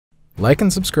Like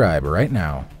and subscribe right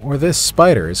now, or this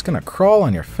spider is gonna crawl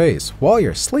on your face while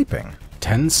you're sleeping.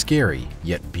 10 scary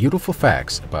yet beautiful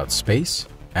facts about space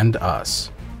and us.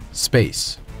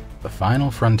 Space, the final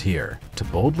frontier, to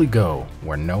boldly go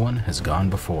where no one has gone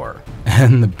before.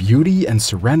 And the beauty and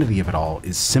serenity of it all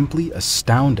is simply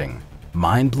astounding,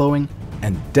 mind-blowing,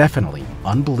 and definitely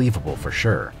unbelievable for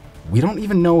sure. We don't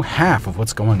even know half of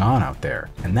what's going on out there,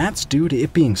 and that's due to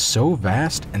it being so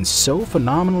vast and so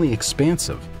phenomenally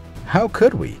expansive. How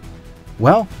could we?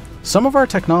 Well, some of our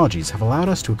technologies have allowed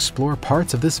us to explore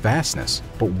parts of this vastness,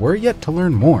 but we're yet to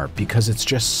learn more because it's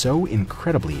just so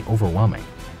incredibly overwhelming.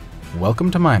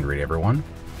 Welcome to Mind Read, everyone.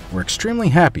 We're extremely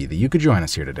happy that you could join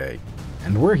us here today,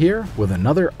 and we're here with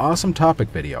another awesome topic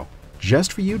video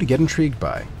just for you to get intrigued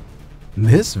by.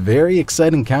 This very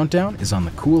exciting countdown is on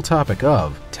the cool topic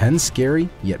of 10 scary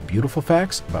yet beautiful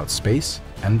facts about space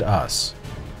and us.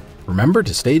 Remember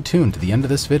to stay tuned to the end of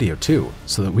this video too,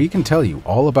 so that we can tell you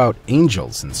all about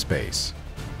angels in space.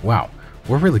 Wow,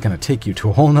 we're really going to take you to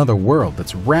a whole nother world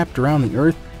that's wrapped around the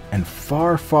Earth and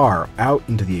far, far out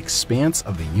into the expanse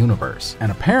of the universe.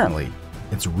 And apparently,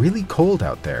 it's really cold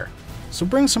out there, so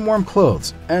bring some warm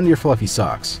clothes and your fluffy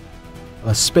socks.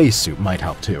 A spacesuit might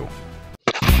help too.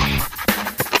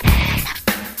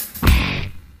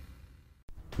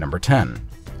 Number 10.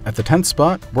 At the 10th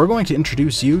spot, we're going to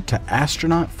introduce you to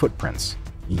astronaut footprints.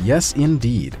 Yes,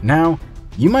 indeed. Now,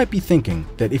 you might be thinking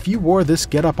that if you wore this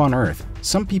getup on Earth,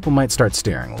 some people might start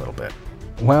staring a little bit.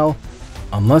 Well,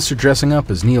 unless you're dressing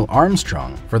up as Neil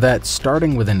Armstrong for that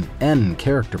starting with an N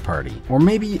character party, or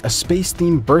maybe a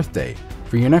space-themed birthday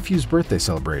for your nephew's birthday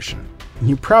celebration,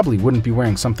 you probably wouldn't be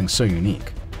wearing something so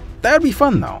unique. That'd be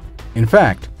fun though. In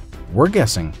fact, we're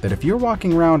guessing that if you're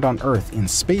walking around on Earth in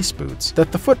space boots,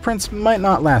 that the footprints might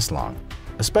not last long,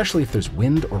 especially if there's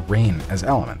wind or rain as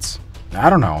elements. I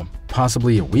don't know,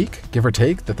 possibly a week, give or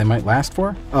take, that they might last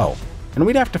for? Oh, and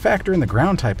we'd have to factor in the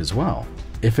ground type as well.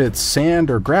 If it's sand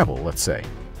or gravel, let's say.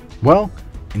 Well,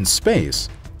 in space,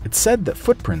 it's said that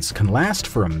footprints can last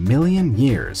for 1,000,000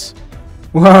 years.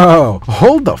 Whoa,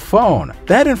 hold the phone!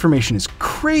 That information is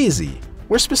crazy!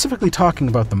 We're specifically talking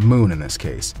about the moon in this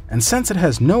case, and since it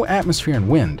has no atmosphere and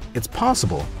wind, it's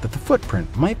possible that the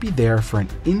footprint might be there for an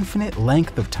infinite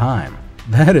length of time.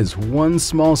 That is one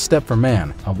small step for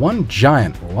man, and one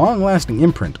giant, long-lasting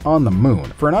imprint on the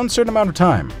moon for an uncertain amount of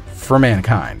time for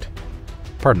mankind.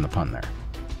 Pardon the pun there.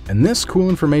 And this cool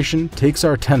information takes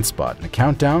our 10th spot in a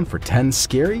countdown for 10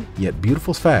 scary yet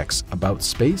beautiful facts about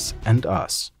space and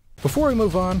us. Before we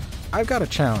move on, I've got a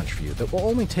challenge for you that will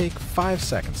only take 5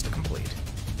 seconds to complete.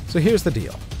 So here's the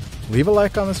deal. Leave a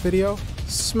like on this video,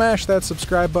 smash that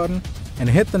subscribe button, and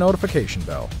hit the notification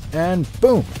bell. And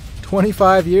boom,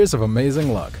 25 years of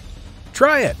amazing luck.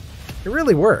 Try it! It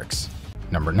really works.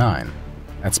 Number 9.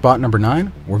 At spot number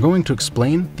 9, we're going to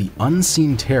explain the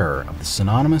unseen terror of the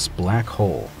synonymous black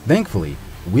hole. Thankfully,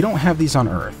 we don't have these on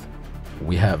Earth.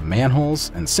 We have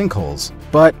manholes and sinkholes,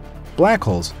 but black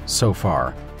holes, so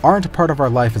far, aren't a part of our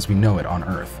life as we know it on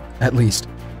Earth. At least,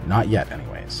 not yet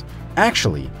anyways.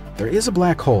 Actually, there is a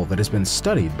black hole that has been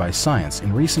studied by science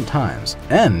in recent times,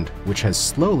 and which has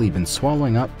slowly been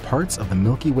swallowing up parts of the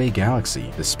Milky Way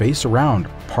galaxy, the space around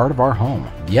part of our home,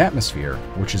 the atmosphere,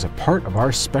 which is a part of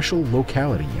our special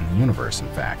locality in the universe, in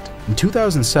fact. In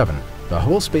 2007, the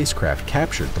Hubble spacecraft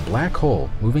captured the black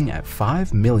hole moving at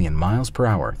 5 million miles per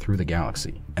hour through the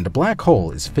galaxy. And a black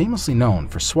hole is famously known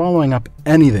for swallowing up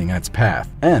anything in its path,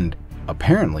 and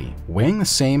apparently weighing the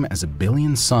same as 1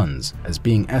 billion suns, as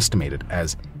being estimated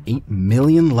as 8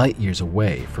 million light years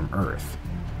away from Earth.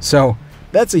 So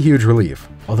that's a huge relief,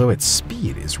 although its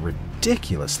speed is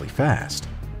ridiculously fast.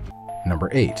 Number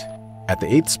 8. At the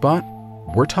 8th spot,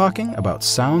 we're talking about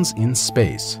sounds in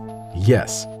space.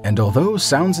 Yes, and although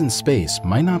sounds in space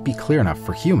might not be clear enough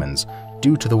for humans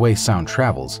due to the way sound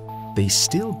travels, they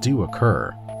still do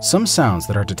occur. Some sounds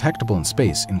that are detectable in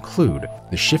space include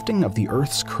the shifting of the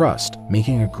Earth's crust,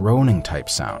 making a groaning type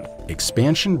sound,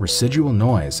 expansion residual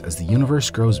noise as the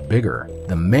universe grows bigger,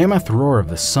 the mammoth roar of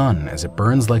the sun as it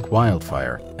burns like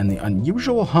wildfire, and the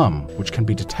unusual hum which can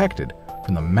be detected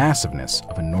from the massiveness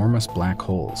of enormous black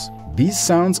holes. These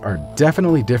sounds are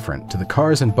definitely different to the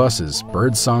cars and buses,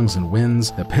 bird songs and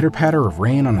winds, the pitter-patter of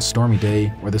rain on a stormy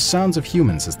day, or the sounds of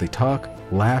humans as they talk,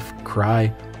 laugh,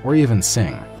 cry, or even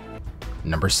sing.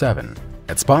 Number 7.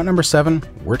 At spot number 7,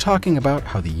 we're talking about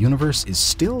how the universe is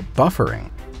still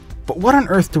buffering. But what on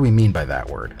earth do we mean by that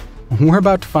word? We're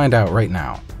about to find out right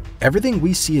now. Everything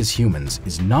we see as humans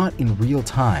is not in real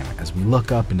time as we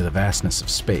look up into the vastness of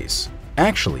space.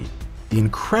 Actually, the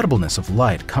incredibleness of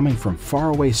light coming from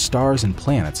faraway stars and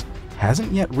planets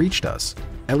hasn't yet reached us,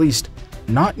 at least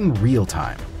not in real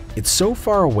time. It's so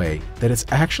far away that it's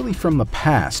actually from the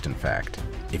past, in fact.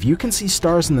 If you can see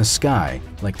stars in the sky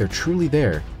like they're truly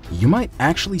there, you might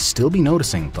actually still be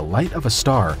noticing the light of a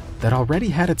star that already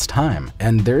had its time.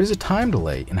 And there is a time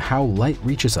delay in how light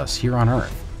reaches us here on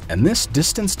Earth. And this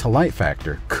distance to light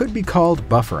factor could be called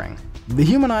buffering. The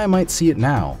human eye might see it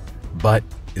now, but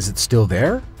is it still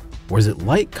there? Or is it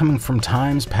light coming from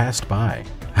times passed by?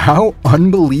 How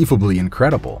unbelievably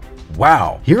incredible.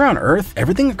 Wow, here on Earth,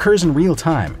 everything occurs in real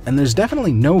time, and there's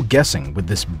definitely no guessing with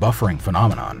this buffering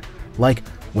phenomenon. Like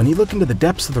when you look into the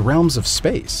depths of the realms of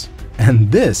space.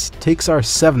 And this takes our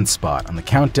 7th spot on the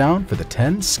countdown for the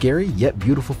 10 scary yet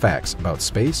beautiful facts about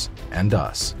space and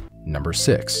us. Number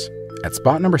 6. At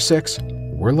spot number 6,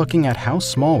 we're looking at how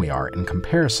small we are in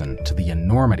comparison to the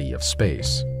enormity of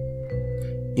space.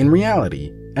 In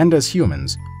reality, and as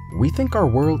humans, we think our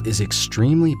world is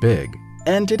extremely big,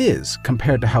 and it is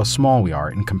compared to how small we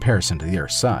are in comparison to the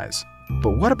Earth's size.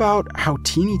 But what about how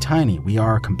teeny tiny we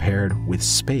are compared with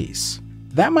space?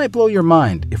 That might blow your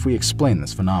mind if we explain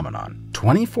this phenomenon.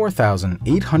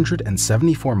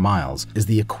 24,874 miles is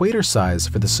the equator size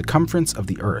for the circumference of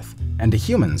the Earth, and to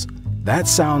humans, that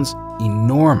sounds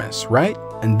enormous, right?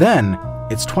 And then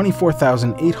it's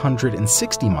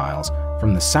 24,860 miles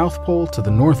from the South Pole to the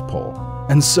North Pole,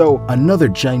 and so another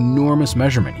ginormous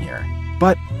measurement here.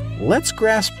 But let's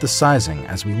grasp the sizing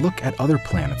as we look at other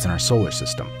planets in our solar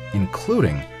system,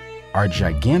 including our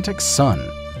gigantic Sun,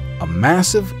 a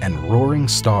massive and roaring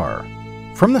star.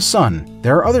 From the Sun,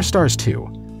 there are other stars too,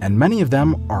 and many of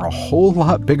them are a whole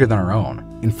lot bigger than our own.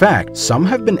 In fact, some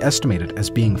have been estimated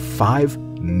as being 5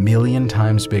 million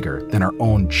times bigger than our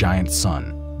own giant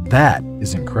Sun. That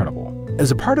is incredible.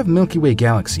 As a part of the Milky Way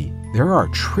galaxy, there are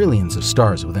trillions of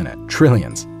stars within it.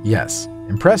 Trillions, yes.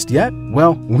 Impressed yet?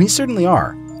 Well, we certainly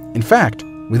are. In fact,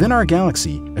 within our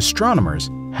galaxy, astronomers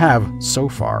have, so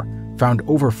far, found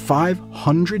over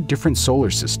 500 different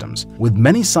solar systems, with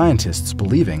many scientists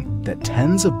believing that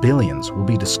tens of billions will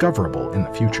be discoverable in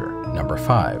the future. Number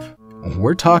 5.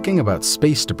 We're talking about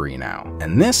space debris now,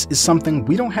 and this is something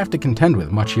we don't have to contend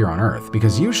with much here on Earth,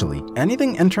 because usually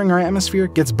anything entering our atmosphere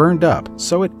gets burned up,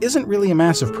 so it isn't really a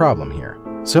massive problem here.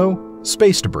 So,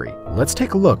 space debris. Let's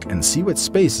take a look and see what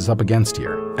space is up against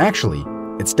here. Actually,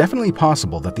 it's definitely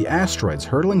possible that the asteroids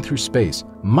hurtling through space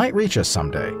might reach us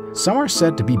someday. Some are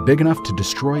said to be big enough to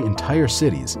destroy entire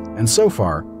cities, and so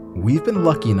far, we've been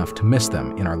lucky enough to miss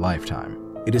them in our lifetime.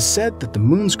 It is said that the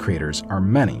moon's craters are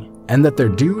many, and that they're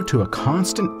due to a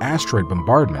constant asteroid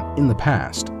bombardment in the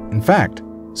past. In fact,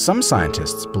 some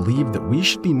scientists believe that we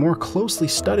should be more closely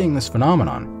studying this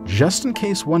phenomenon, just in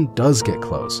case one does get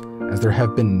close, as there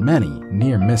have been many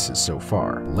near misses so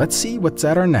far. Let's see what's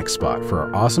at our next spot for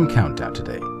our awesome countdown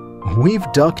today. We've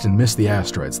ducked and missed the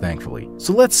asteroids, thankfully,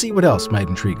 so let's see what else might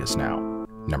intrigue us now.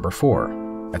 Number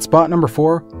 4. At spot number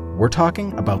 4, we're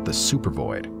talking about the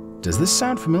supervoid. Does this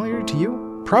sound familiar to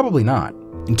you? Probably not.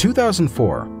 In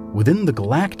 2004, within the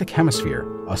galactic hemisphere,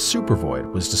 a supervoid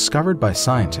was discovered by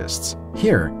scientists.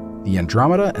 Here, the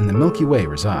Andromeda and the Milky Way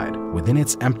reside. Within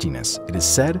its emptiness, it is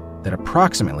said that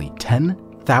approximately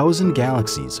 10,000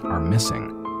 galaxies are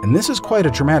missing. And this is quite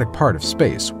a dramatic part of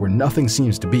space where nothing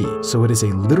seems to be, so it is a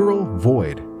literal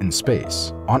void in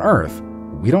space. On Earth,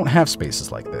 we don't have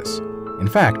spaces like this. In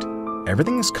fact,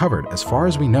 everything is covered as far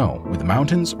as we know with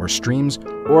mountains or streams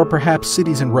or perhaps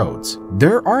cities and roads.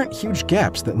 There aren't huge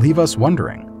gaps that leave us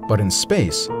wondering, but in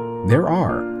space, there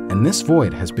are. And this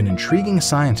void has been intriguing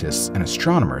scientists and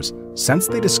astronomers since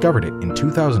they discovered it in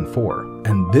 2004.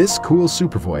 And this cool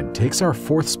supervoid takes our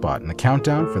 4th spot in the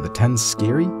countdown for the 10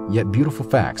 scary yet beautiful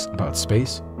facts about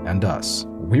space and us.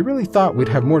 We really thought we'd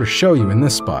have more to show you in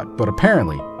this spot, but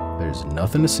apparently, there's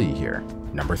nothing to see here.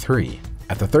 Number 3.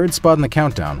 At the 3rd spot in the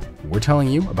countdown, we're telling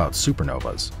you about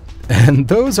supernovas. And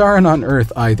those aren't on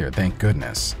Earth either, thank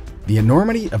goodness. The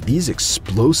enormity of these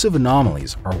explosive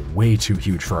anomalies are way too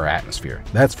huge for our atmosphere,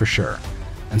 that's for sure.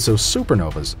 And so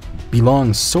supernovas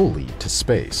belong solely to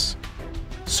space.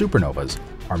 Supernovas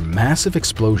are massive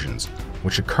explosions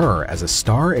which occur as a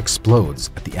star explodes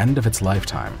at the end of its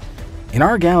lifetime. In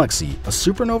our galaxy, a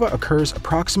supernova occurs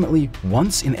approximately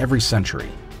once in every century.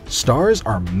 Stars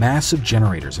are massive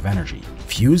generators of energy,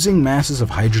 fusing masses of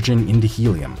hydrogen into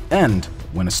helium, and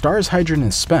when a star's hydrogen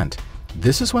is spent,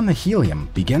 this is when the helium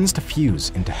begins to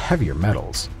fuse into heavier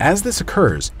metals. As this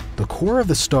occurs, the core of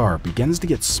the star begins to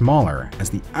get smaller as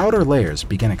the outer layers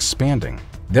begin expanding,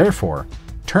 therefore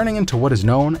turning into what is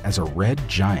known as a red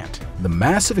giant. The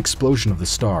massive explosion of the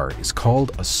star is called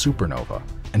a supernova.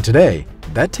 And today,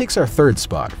 that takes our 3rd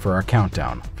spot for our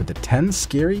countdown for the 10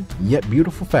 scary yet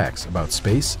beautiful facts about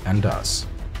space and us.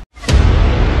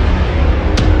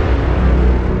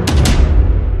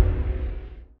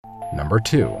 Number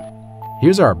 2.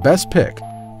 Here's our best pick,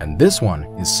 and this one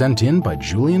is sent in by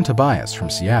Julian Tobias from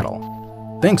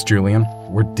Seattle. Thanks, Julian.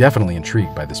 We're definitely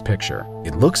intrigued by this picture.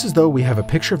 It looks as though we have a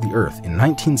picture of the Earth in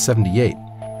 1978,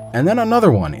 and then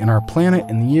another one in our planet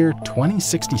in the year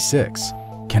 2066.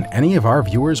 Can any of our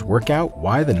viewers work out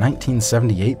why the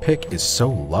 1978 pic is so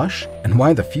lush and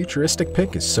why the futuristic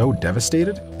pic is so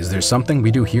devastated? Is there something we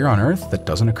do here on Earth that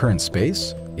doesn't occur in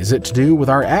space? Is it to do with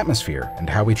our atmosphere and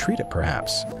how we treat it,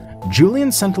 perhaps?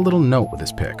 Julian sent a little note with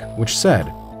his pic, which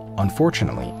said,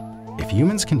 "Unfortunately, if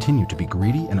humans continue to be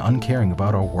greedy and uncaring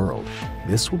about our world,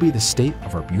 this will be the state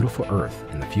of our beautiful Earth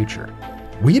in the future."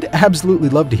 We'd absolutely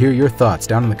love to hear your thoughts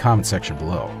down in the comment section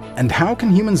below. And how can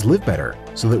humans live better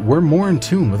so that we're more in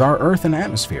tune with our Earth and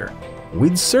atmosphere?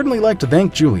 We'd certainly like to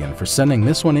thank Julian for sending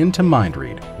this one in to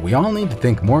MindRead. We all need to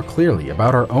think more clearly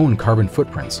about our own carbon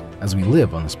footprints as we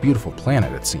live on this beautiful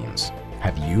planet, it seems.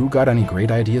 Have you got any great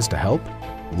ideas to help?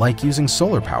 Like using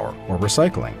solar power or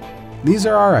recycling? These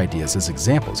are our ideas as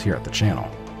examples here at the channel.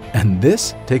 And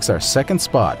this takes our second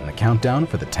spot in the countdown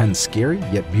for the 10 scary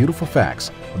yet beautiful facts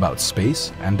about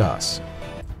space and us.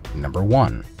 Number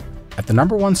 1. At the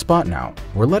number 1 spot now,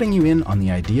 we're letting you in on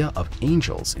the idea of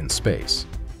angels in space.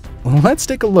 Let's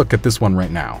take a look at this one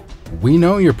right now. We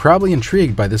know you're probably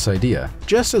intrigued by this idea,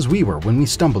 just as we were when we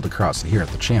stumbled across it here at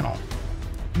the channel.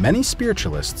 Many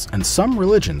spiritualists and some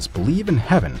religions believe in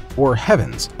heaven or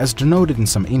heavens as denoted in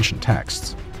some ancient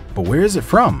texts. But where is it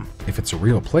from, if it's a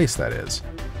real place, that is?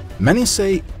 Many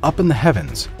say up in the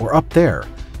heavens or up there,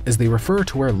 as they refer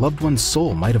to where loved one's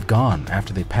soul might have gone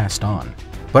after they passed on.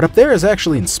 But up there is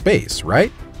actually in space,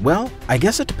 right? Well, I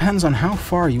guess it depends on how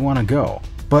far you want to go.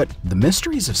 But the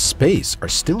mysteries of space are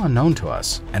still unknown to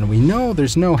us, and we know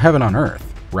there's no heaven on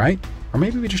Earth, right? Or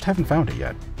maybe we just haven't found it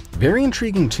yet. Very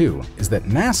intriguing too is that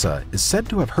NASA is said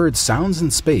to have heard sounds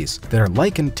in space that are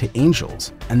likened to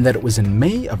angels, and that it was in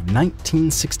May of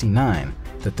 1969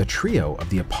 that the trio of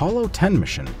the Apollo 10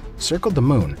 mission circled the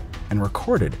moon and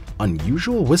recorded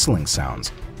unusual whistling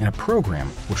sounds in a program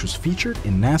which was featured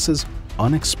in NASA's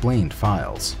unexplained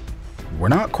files. We're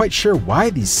not quite sure why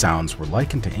these sounds were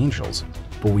likened to angels,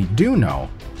 but we do know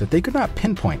that they could not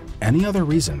pinpoint any other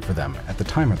reason for them at the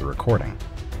time of the recording.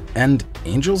 And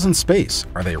angels in space,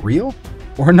 are they real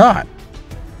or not?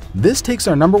 This takes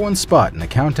our number 1 spot in the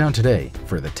countdown today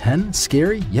for the 10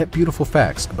 scary yet beautiful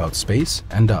facts about space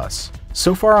and us.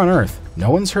 So far on Earth, no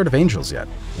one's heard of angels yet,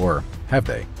 or have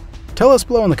they? Tell us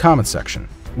below in the comments section.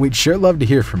 We'd sure love to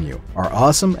hear from you, our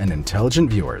awesome and intelligent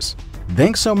viewers.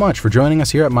 Thanks so much for joining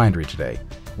us here at MindRead today.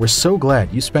 We're so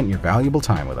glad you spent your valuable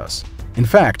time with us. In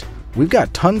fact, we've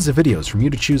got tons of videos from you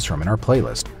to choose from in our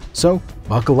playlist, so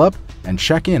buckle up and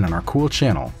check in on our cool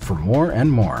channel for more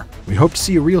and more. We hope to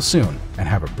see you real soon, and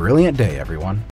have a brilliant day, everyone.